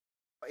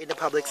in the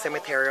public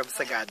cemetery of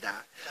Sagada,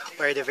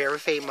 where the very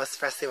famous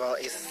festival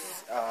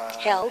is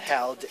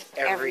held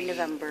every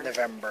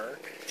November.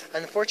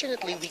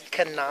 Unfortunately, we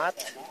cannot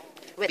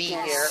be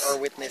here or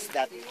witness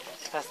that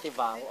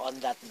festival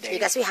on that day.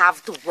 Because we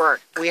have to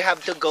work. We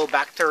have to go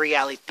back to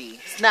reality.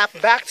 Snap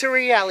back to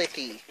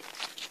reality.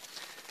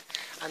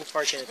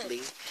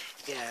 Unfortunately,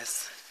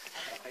 yes.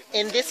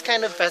 In this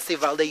kind of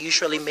festival, they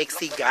usually make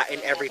siga in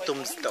every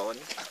tombstone.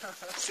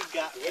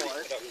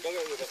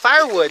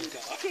 Firewood.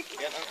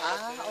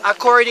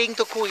 According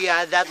to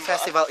Kuya, that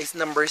festival is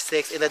number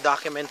 6 in the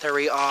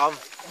documentary of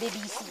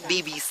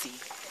BBC.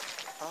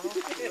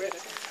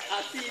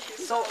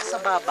 So, sa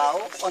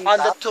babaw? On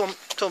the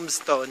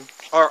tombstone.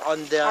 Or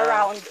on the...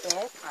 Around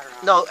it?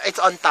 No, it's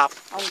on top.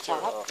 On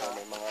top?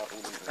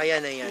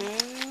 Ayan, ayan.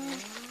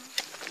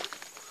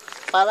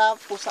 Para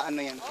po sa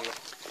ano yan, kuya?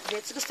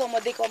 Let's gusto mo,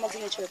 di ko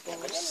mag-signature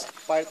pose.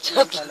 Part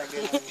po talaga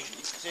ng...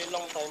 Kasi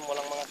long time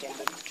walang mga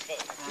candle.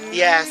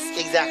 Yes,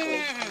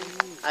 exactly.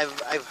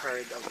 I've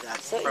heard of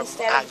that So from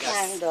instead of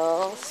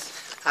candles,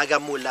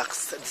 Aga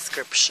Mulak's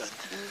description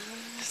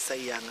sa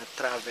iyang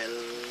travel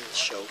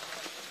show.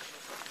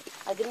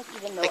 I didn't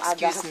even know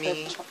Excuse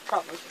me.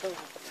 Aga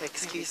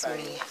Excuse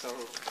me.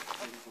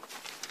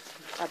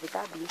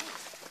 Tabi-tabi.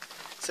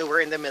 So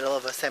we're in the middle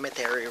of a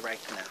cemetery right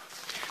now.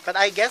 But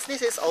I guess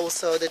this is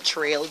also the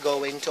trail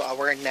going to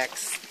our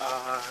next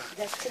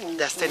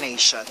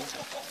destination.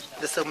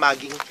 The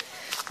Sumaging...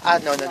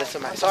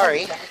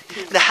 sorry.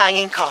 The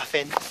hanging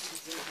coffin.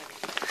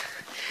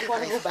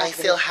 I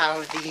still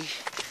have the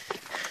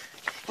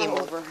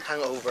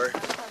hangover.